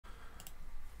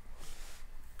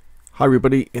Hi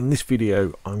everybody, in this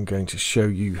video I'm going to show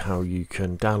you how you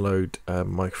can download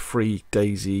my free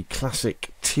DayZ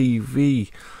classic TV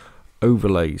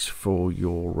overlays for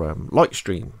your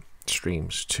LIGHTSTREAM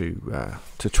streams to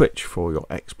Twitch for your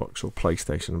Xbox or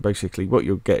PlayStation. And basically what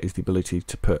you'll get is the ability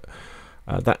to put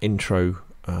that intro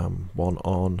one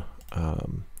on,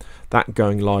 that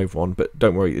going live one, but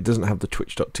don't worry, it doesn't have the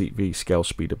twitch.tv scale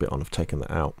speed a bit on. I've taken that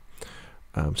out.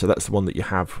 So that's the one that you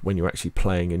have when you're actually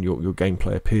playing and your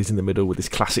gameplay appears in the middle with this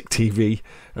classic TV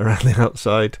around the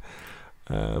outside.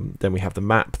 Then we have the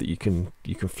map that you can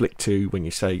flick to when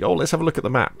you say, oh, let's have a look at the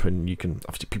map, and you can,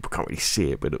 obviously people can't really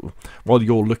see it, but while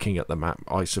you're looking at the map,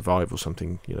 I Survive or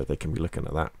something, you know, they can be looking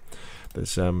at that.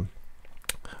 There's a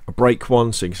break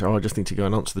one, so you can say, oh, I just need to go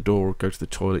and answer the door or go to the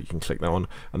toilet. You can click that one,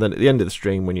 and then at the end of the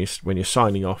stream, when you're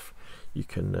signing off, you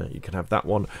can have that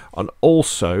one. And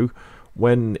also,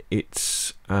 when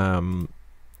it's at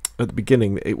the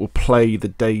beginning, it will play the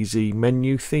DayZ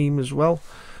menu theme as well.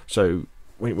 So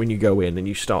when you go in and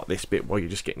you start this bit while you're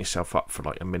just getting yourself up for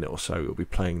like a minute or so, it'll be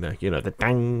playing the, you know, the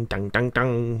dang dang dang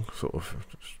dang sort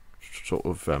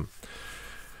of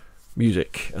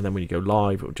music, and then when you go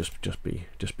live, it'll just be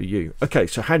you. Okay,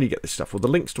 so how do you get this stuff? Well, the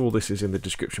links to all this is in the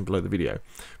description below the video,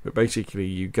 but basically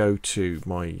you go to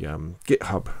my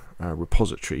GitHub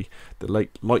repository, the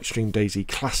LIGHTSTREAM DayZ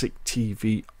Classic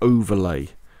TV Overlay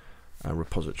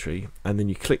repository, and then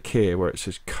you click here where it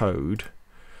says code,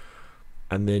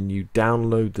 and then you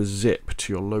download the zip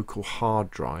to your local hard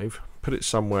drive, put it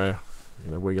somewhere, you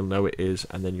know, where you'll know it is,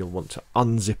 and then you'll want to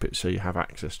unzip it so you have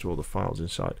access to all the files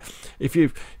inside. If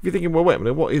you're thinking, well, wait a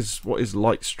minute, what is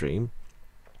LIGHTSTREAM?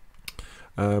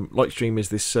 LIGHTSTREAM is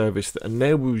this service that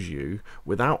enables you,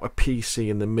 without a PC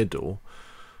in the middle,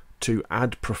 to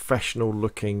add professional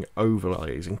looking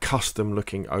overlays and custom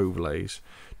looking overlays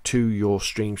to your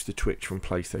streams to Twitch from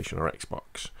PlayStation or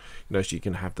Xbox. You know, so you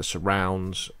can have the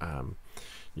surrounds,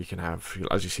 you can have,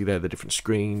 as you see there, the different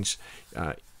screens.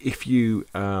 If you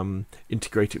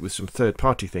integrate it with some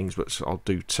third-party things, which I'll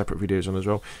do separate videos on as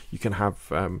well, you can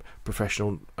have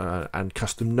professional and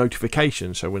custom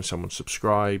notifications. So when someone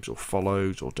subscribes or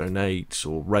follows or donates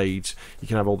or raids, you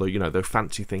can have all the, you know, those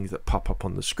fancy things that pop up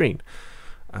on the screen.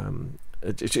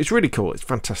 It's really cool. It's a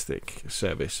fantastic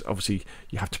service. Obviously,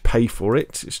 you have to pay for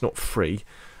it. It's not free.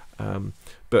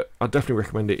 But I definitely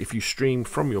recommend it if you stream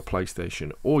from your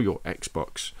PlayStation or your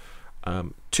Xbox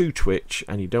to Twitch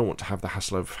and you don't want to have the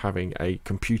hassle of having a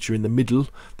computer in the middle,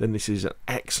 then this is an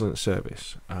excellent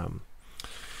service.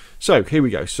 So here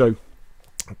we go. So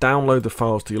download the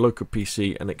files to your local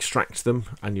PC and extract them,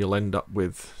 and you'll end up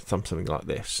with something like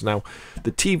this. Now,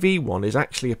 the TV one is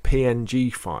actually a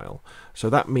PNG file, so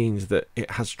that means that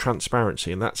it has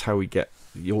transparency, and that's how we get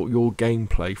your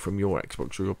gameplay from your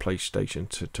Xbox or your PlayStation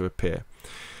to appear.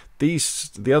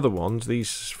 The other ones,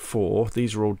 these four,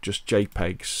 these are all just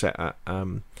JPEGs set at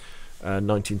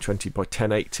 1920 by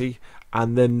 1080,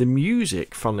 and then the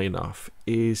music, funnily enough,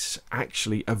 is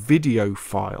actually a video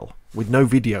file with no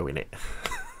video in it.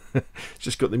 It's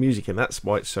just got the music in. That's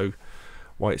why it's so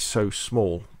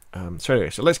small. So anyway,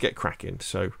 so let's get cracking.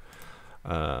 So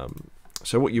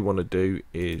what you want to do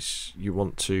is you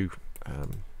want to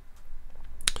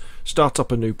start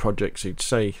up a new project. So you'd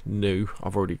say new.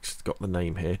 I've already got the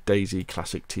name here, DayZ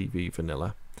Classic TV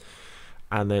Vanilla.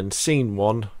 And then scene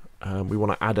one, we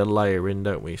want to add a layer in,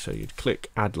 don't we? So you'd click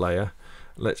add layer.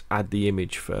 Let's add the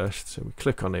image first. So we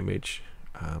click on image,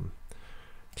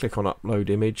 click on upload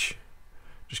image.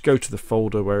 Just go to the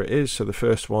folder where it is. So the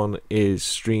first one is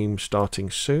stream starting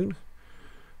soon.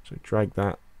 So drag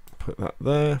that, put that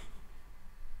there,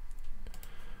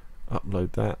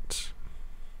 upload that.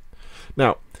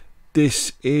 Now,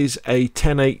 this is a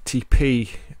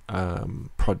 1080p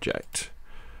project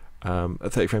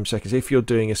at 30 frames per second. If you're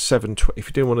doing if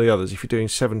you're doing one of the others, if you're doing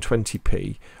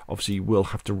 720p, obviously you will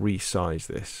have to resize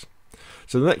this.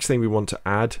 So the next thing we want to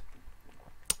add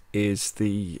is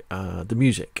the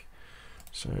music.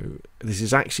 So this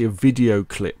is actually a video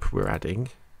clip we're adding.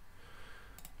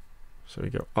 So we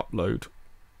go upload,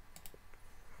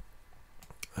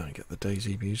 and we get the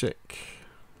DayZ music.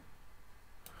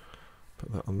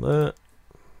 Put that on there.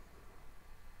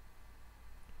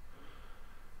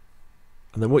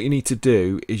 And then what you need to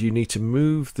do is you need to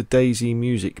move the DayZ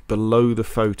music below the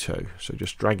photo. So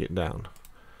just drag it down.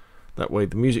 That way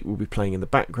the music will be playing in the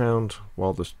background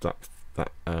while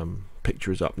that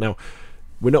picture is up. Now,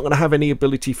 we're not going to have any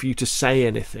ability for you to say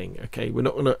anything. Okay, we're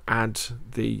not going to add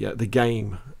the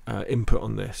game input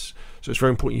on this. So it's very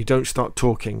important you don't start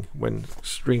talking when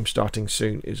stream starting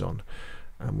soon is on.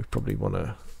 And we probably want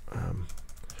to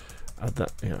add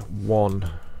that, you know, one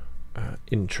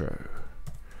intro.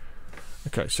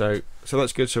 Okay, so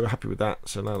that's good. So we're happy with that.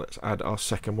 So now let's add our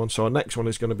second one. So our next one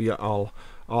is going to be our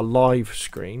live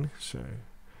screen. So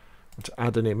to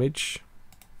add an image,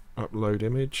 upload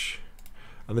image,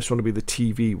 and this one will be the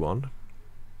TV one.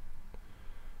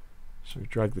 So we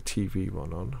drag the TV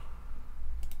one on.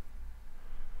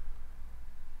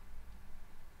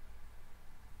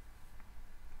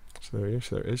 So there it is.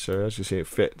 There it is. So as you see, it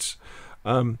fits.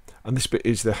 And this bit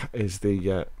is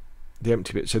the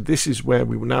empty bit. So this is where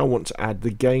we now want to add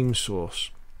the game source.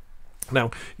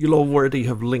 Now you'll already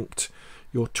have linked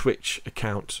your Twitch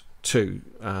account to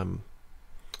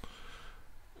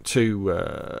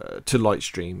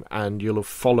LIGHTSTREAM, and you'll have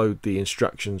followed the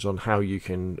instructions on how you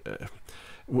can.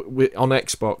 On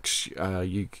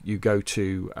Xbox, you go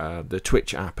to the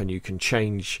Twitch app and you can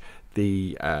change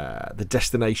the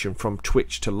destination from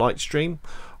Twitch to LIGHTSTREAM.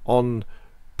 On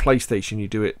PlayStation, you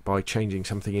do it by changing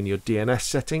something in your DNS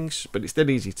settings, but it's dead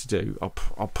easy to do.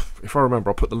 If I remember,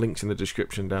 I'll put the links in the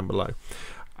description down below.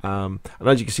 And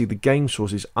as you can see, the game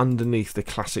source is underneath the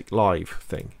classic live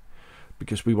thing,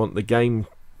 because we want the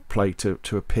gameplay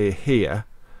to appear here,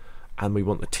 and we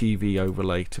want the TV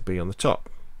overlay to be on the top.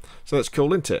 So that's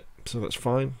cool, isn't it? So that's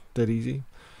fine, dead easy.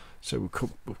 So we'll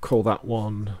call that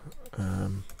one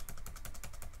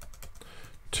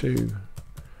to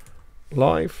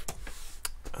live,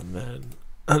 and then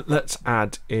let's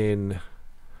add in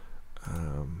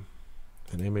an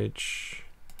image.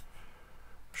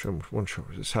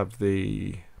 Let's have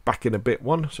the back in a bit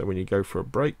one. So when you go for a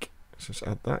break, let's just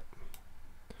add that.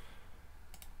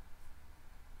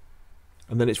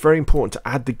 And then it's very important to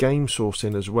add the game source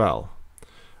in as well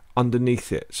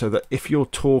underneath it, so that if you're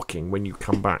talking when you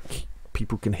come back,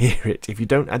 people can hear it. If you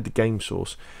don't add the game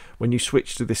source, when you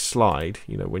switch to this slide,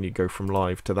 you know, when you go from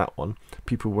live to that one,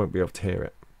 people won't be able to hear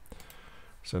it.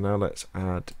 So now let's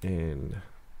add in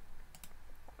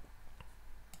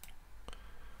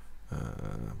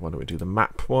why don't we do the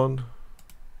map one?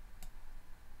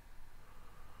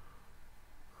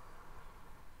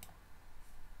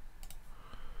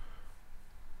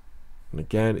 And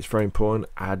again, it's very important,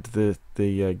 add the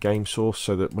game source,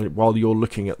 so that while you're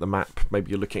looking at the map,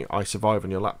 maybe you're looking at iSurvive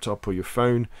on your laptop or your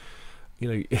phone, you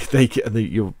know, if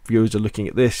your viewers are looking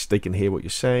at this, they can hear what you're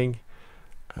saying.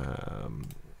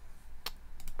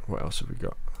 What else have we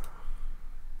got?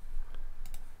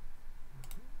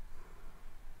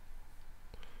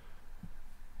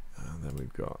 And then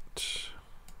we've got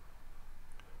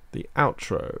the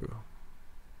outro.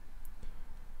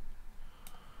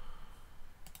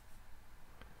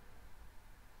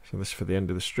 So this is for the end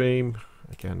of the stream.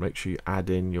 Again, make sure you add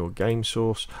in your game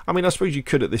source. I mean, I suppose you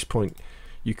could at this point,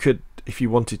 you could, if you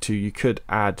wanted to, you could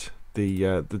add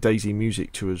the DayZ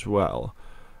music to as well.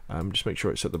 Just make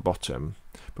sure it's at the bottom.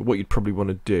 But what you'd probably want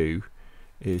to do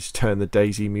is turn the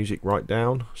DayZ music right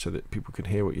down so that people can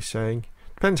hear what you're saying.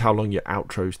 Depends how long your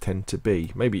outros tend to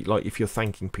be. Maybe like if you're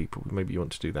thanking people, maybe you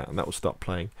want to do that, and that will start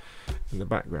playing in the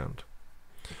background.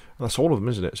 And that's all of them,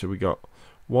 isn't it? So we got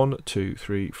 1, 2,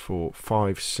 3, 4,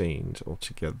 5 scenes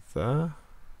altogether.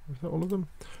 Is that all of them?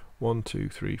 1, 2,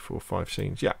 3, 4, 5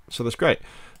 scenes. Yeah, so that's great.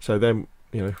 So then,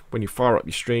 you know, when you fire up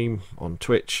your stream on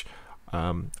Twitch,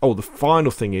 the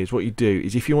final thing is, what you do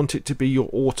is, if you want it to be your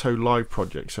auto live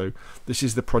project, so this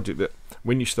is the project that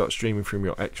when you start streaming from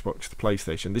your Xbox to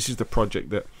PlayStation, this is the project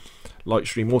that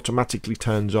LIGHTSTREAM automatically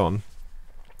turns on.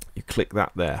 You click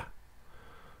that there,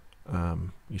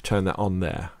 you turn that on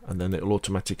there, and then it'll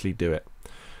automatically do it.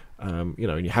 You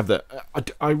know, and you have that.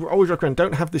 I always recommend,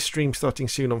 don't have this stream starting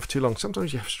soon on for too long.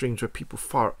 Sometimes you have streams where people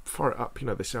fire it up. You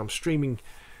know, they say, I'm streaming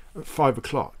at 5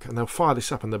 o'clock, and they'll fire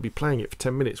this up and they'll be playing it for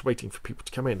 10 minutes waiting for people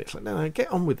to come in. It's like, no, get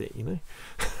on with it, you know.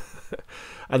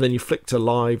 And then you flick to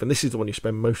live, and this is the one you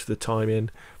spend most of the time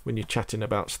in when you're chatting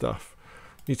about stuff.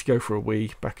 You need to go for a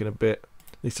wee, back in a bit.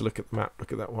 Need to look at the map,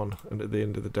 look at that one, and at the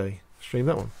end of the day, stream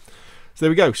that one. So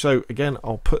there we go. So again,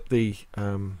 I'll put the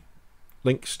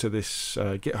links to this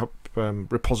GitHub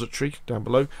repository down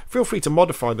below. Feel free to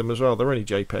modify them as well. They're only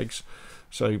JPEGs,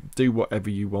 so do whatever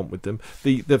you want with them.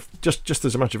 Just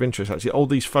as a matter of interest, actually, all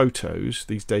these photos,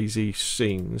 these DayZ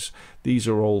scenes, these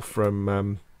are all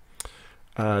from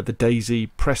the DayZ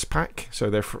press pack.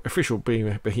 So they're official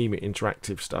Behemoth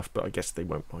Interactive stuff, but I guess they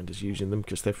won't mind us using them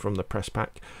because they're from the press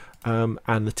pack. And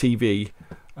the TV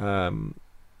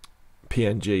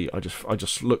PNG, I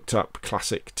just looked up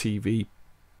classic TV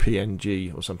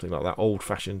PNG or something like that,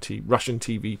 old-fashioned Russian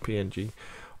TV PNG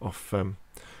off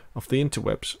the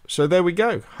interwebs. So there we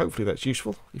go. Hopefully that's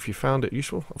useful. If you found it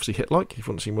useful, obviously hit like. If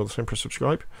you want to see more of the same, press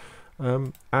subscribe.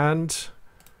 And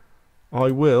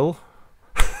I will.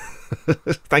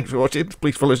 Thanks for watching.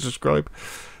 Please follow, subscribe,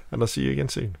 and I'll see you again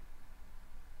soon.